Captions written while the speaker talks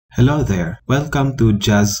Hello there, welcome to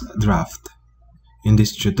JAZDRAFT. In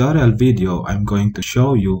this tutorial video, I'm going to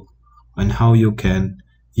show you on how you can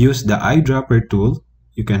use the Eyedropper tool.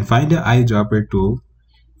 You can find the Eyedropper tool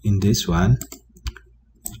in this one.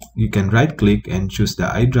 You can right click and choose the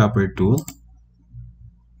Eyedropper tool.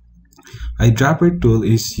 Eyedropper tool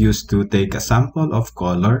is used to take a sample of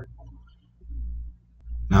color.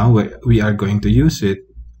 Now we are going to use it.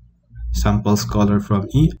 Samples color from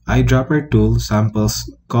Eyedropper tool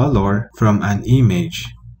samples color from an image.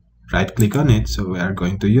 Right click on it, so we are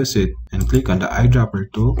going to use it, and click on the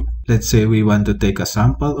Eyedropper tool. Let's say we want to take a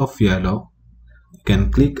sample of yellow. You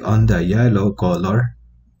can click on the yellow color.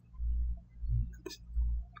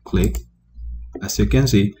 Click. As you can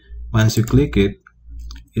see, once you click it,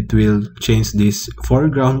 it will change this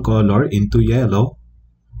foreground color into yellow.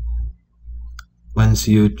 Once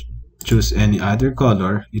you choose any other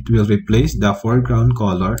color, it will replace the foreground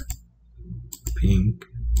color, pink.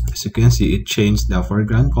 As you can see, it changed the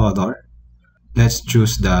foreground color. Let's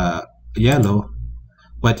choose the yellow.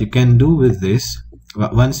 What you can do with this,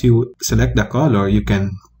 once you select the color, you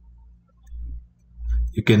can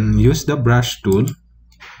use the brush tool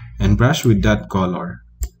and brush with that color.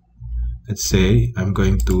 Let's say I'm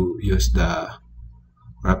going to use a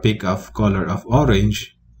pick of color of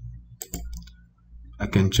orange. I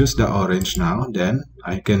can choose the orange now. Then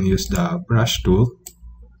I can use the brush tool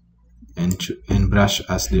and brush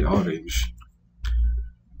as the orange.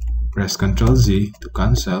 Press Ctrl Z to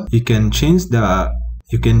cancel. You can change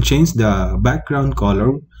the background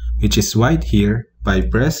color, which is white here, by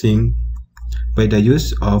the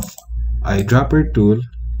use of Eyedropper tool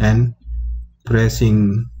and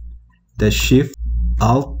pressing the Shift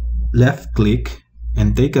Alt left click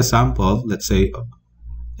and take a sample. Let's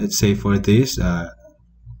say for this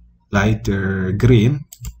lighter green.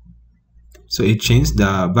 So it changed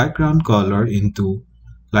the background color into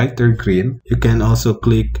lighter green. You can also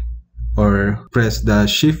click or press the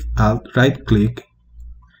Shift Alt right click,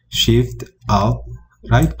 Shift Alt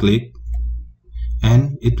right click,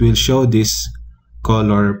 and it will show this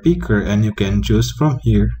color picker, and you can choose from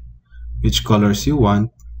here which colors you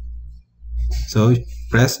want. So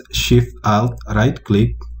press Shift Alt right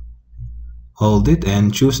click, hold it,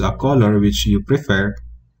 and choose a color which you prefer.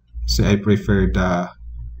 So I prefer the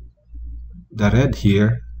red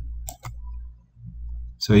here.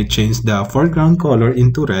 So it changed the foreground color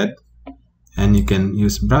into red, and you can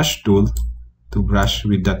use brush tool to brush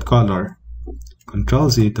with that color.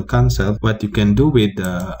 Ctrl Z to cancel. What you can do with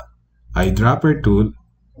the Eyedropper tool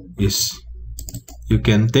is you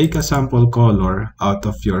can take a sample color out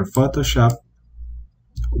of your Photoshop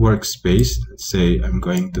workspace. Let's say I'm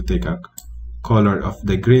going to take a color of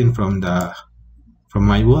the green from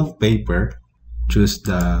my wallpaper. Choose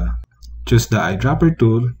the Eyedropper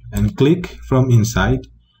tool and click from inside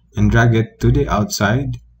and drag it to the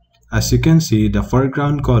outside. As you can see, the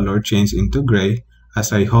foreground color changed into gray.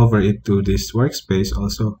 As I hover it to this workspace,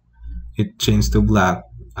 also it changed to black.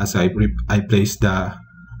 As I place the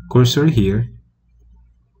cursor here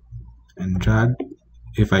and drag,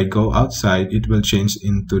 if I go outside, it will change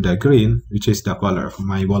into the green, which is the color of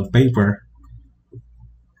my wallpaper.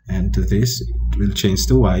 And to this, it will change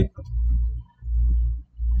to white.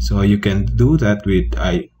 So you can do that with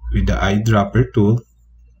the Eyedropper tool.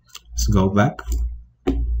 Let's go back.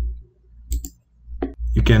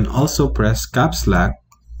 You can also press caps lock.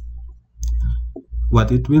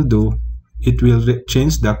 What it will do, it will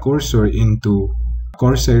change the cursor into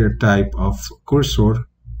cursor type of cursor.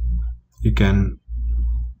 You can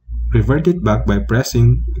revert it back by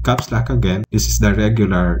pressing caps lock again. This is the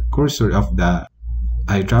regular cursor of the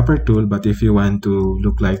Eyedropper tool, but if you want to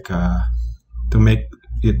make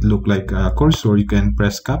it look like a cursor, you can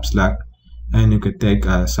press caps lock, and you could take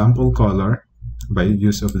a sample color by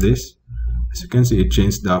use of this. As you can see, it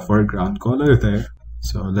changed the foreground color there.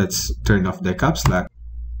 So let's turn off the caps lock.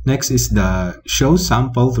 Next is the show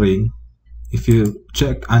sample ring. If you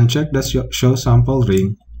uncheck the show sample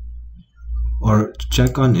ring or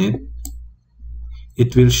check on it,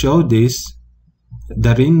 it will show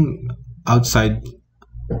the ring outside.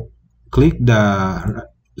 Click the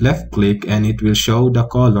left click and it will show the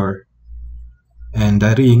color and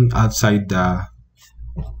the ring outside the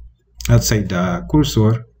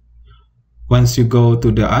cursor. Once you go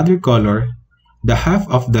to the other color, the half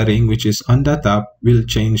of the ring which is on the top will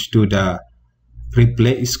change to the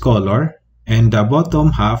replace color, and the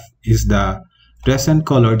bottom half is the present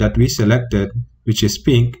color that we selected, which is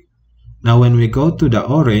pink. Now when we go to the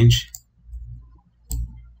orange,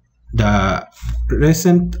 the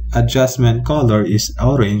recent adjustment color is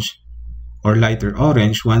orange or lighter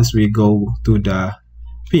orange. Once we go to the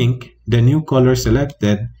pink, the new color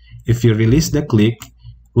selected If you release the click,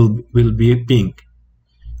 will be pink.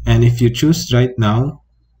 And if you choose right now,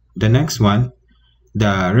 the next one,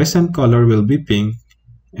 the recent color will be pink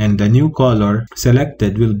and the new color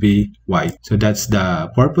selected will be white. So that's the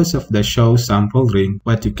purpose of the show sample ring.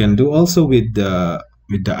 What you can do also with the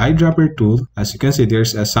eyedropper tool, as you can see,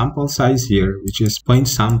 there's a sample size here, which is point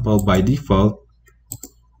sample by default.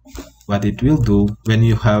 What it will do when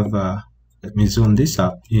you have, let me zoom this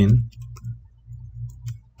up in.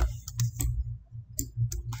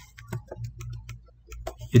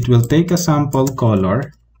 It will take a sample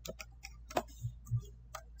color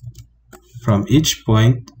from each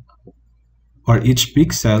point or each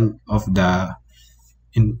pixel of the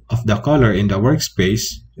color in the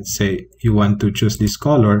workspace. Let's say you want to choose this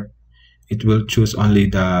color, it will choose only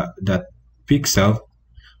that pixel,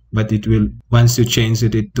 but it will, once you change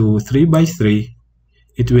it to 3 by 3,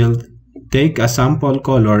 it will take a sample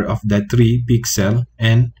color of the 3 pixel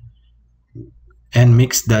and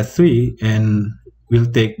mix the 3 and will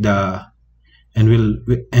take the and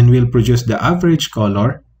will produce the average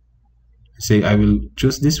color. Say I will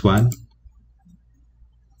choose this one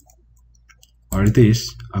or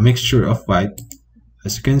this, a mixture of white.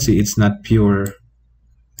 As you can see, it's not pure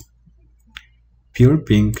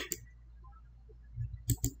pink.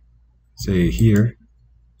 Say here,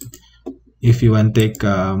 if you want to take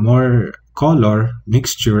more color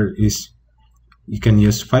mixture, is you can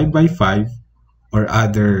use 5 by 5 or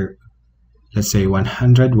other, let's say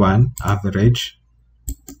 101 average.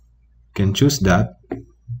 You can choose that.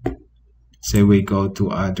 Say we go to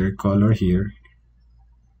other color here.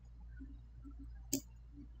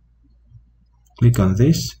 Click on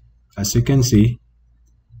this. As you can see,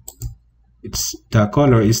 the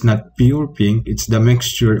color is not pure pink, it's the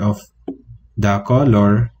mixture of the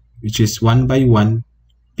color, which is 1 by 1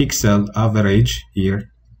 pixel average here.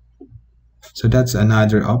 So that's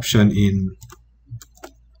another option in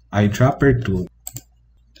Eyedropper tool.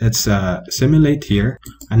 Let's simulate here.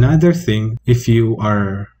 Another thing, if you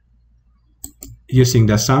are using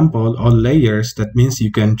the sample all layers, that means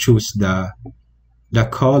you can choose the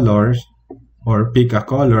colors or pick a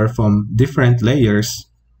color from different layers.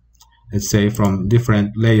 Let's say from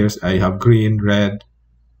different layers, I have green, red,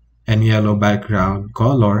 and yellow background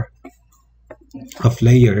color of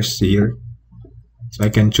layers here. So I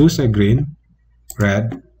can choose a green,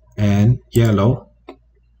 red, and yellow.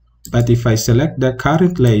 But if I select the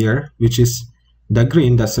current layer, which is the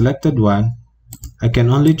green, the selected one, I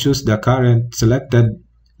can only choose the current selected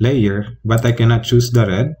layer, but I cannot choose the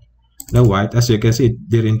red, the white. As you can see, it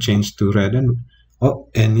didn't change to red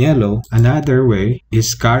and yellow. Another way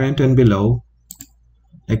is current and below.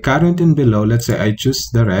 Like current and below, let's say I choose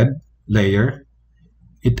the red layer.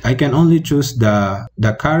 I can only choose the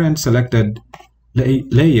current selected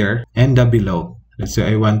layer and the below. Let's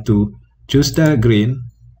say I want to choose the green.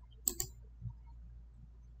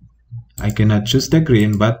 I cannot choose the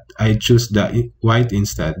green, but I choose the white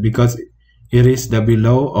instead because it is the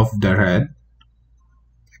below of the red.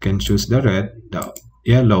 I can choose the red, the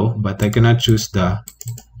yellow, but I cannot choose the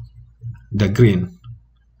green.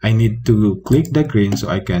 I need to click the green so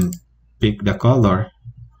I can pick the color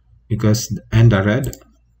and the red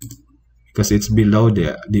because it's below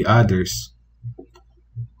the others.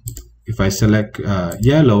 If I select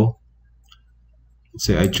yellow,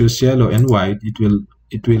 say I choose yellow and white,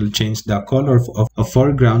 it will change the color of a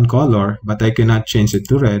foreground color, but I cannot change it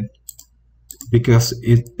to red because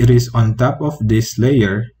it is on top of this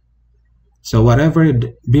layer. So whatever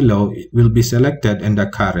below will be selected and the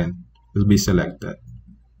current will be selected.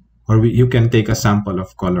 Or you can take a sample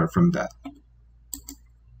of color from that.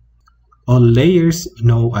 All layers,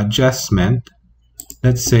 no adjustment.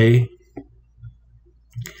 Let's say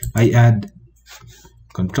I add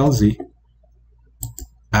Control Z,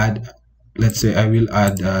 let's say I will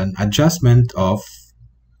add an adjustment of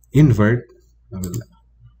invert. I will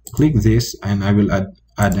click this and I will add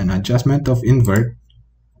an adjustment of invert.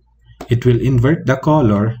 It will invert the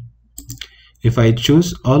color. If I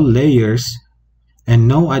choose all layers and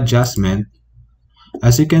no adjustment,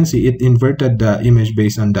 as you can see, it inverted the image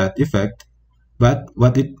based on that effect. But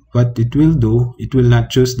what it will do, it will not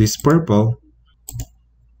choose this purple.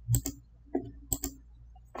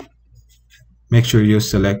 Make sure you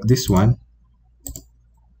select this one.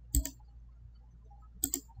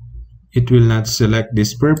 It will not select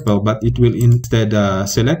this purple, but it will instead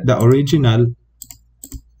select the original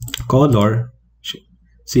color.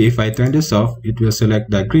 See, if I turn this off, it will select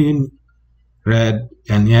the green, red,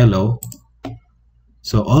 and yellow.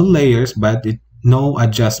 So all layers, but no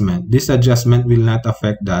adjustment. This adjustment will not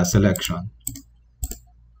affect the selection.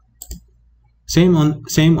 Same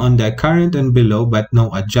on the current and below, but no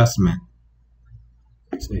adjustment.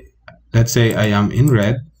 Let's say I am in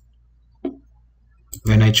red.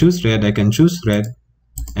 When I choose red, I can choose red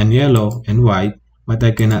and yellow and white, but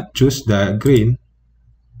I cannot choose the green.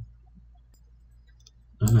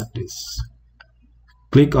 No, not this.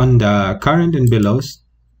 Click on the current and belows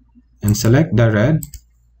and select the red.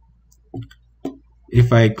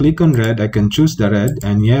 If I click on red, I can choose the red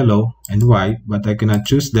and yellow and white, but I cannot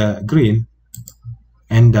choose the green.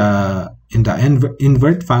 And in the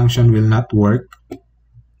invert function will not work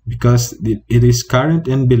because it is current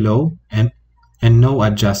and below and no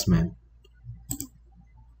adjustment.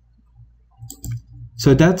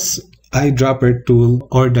 So that's Eyedropper tool,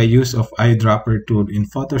 or the use of Eyedropper tool in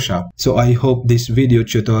Photoshop. So I hope this video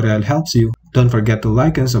tutorial helps you. Don't forget to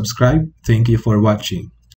like and subscribe. Thank you for watching.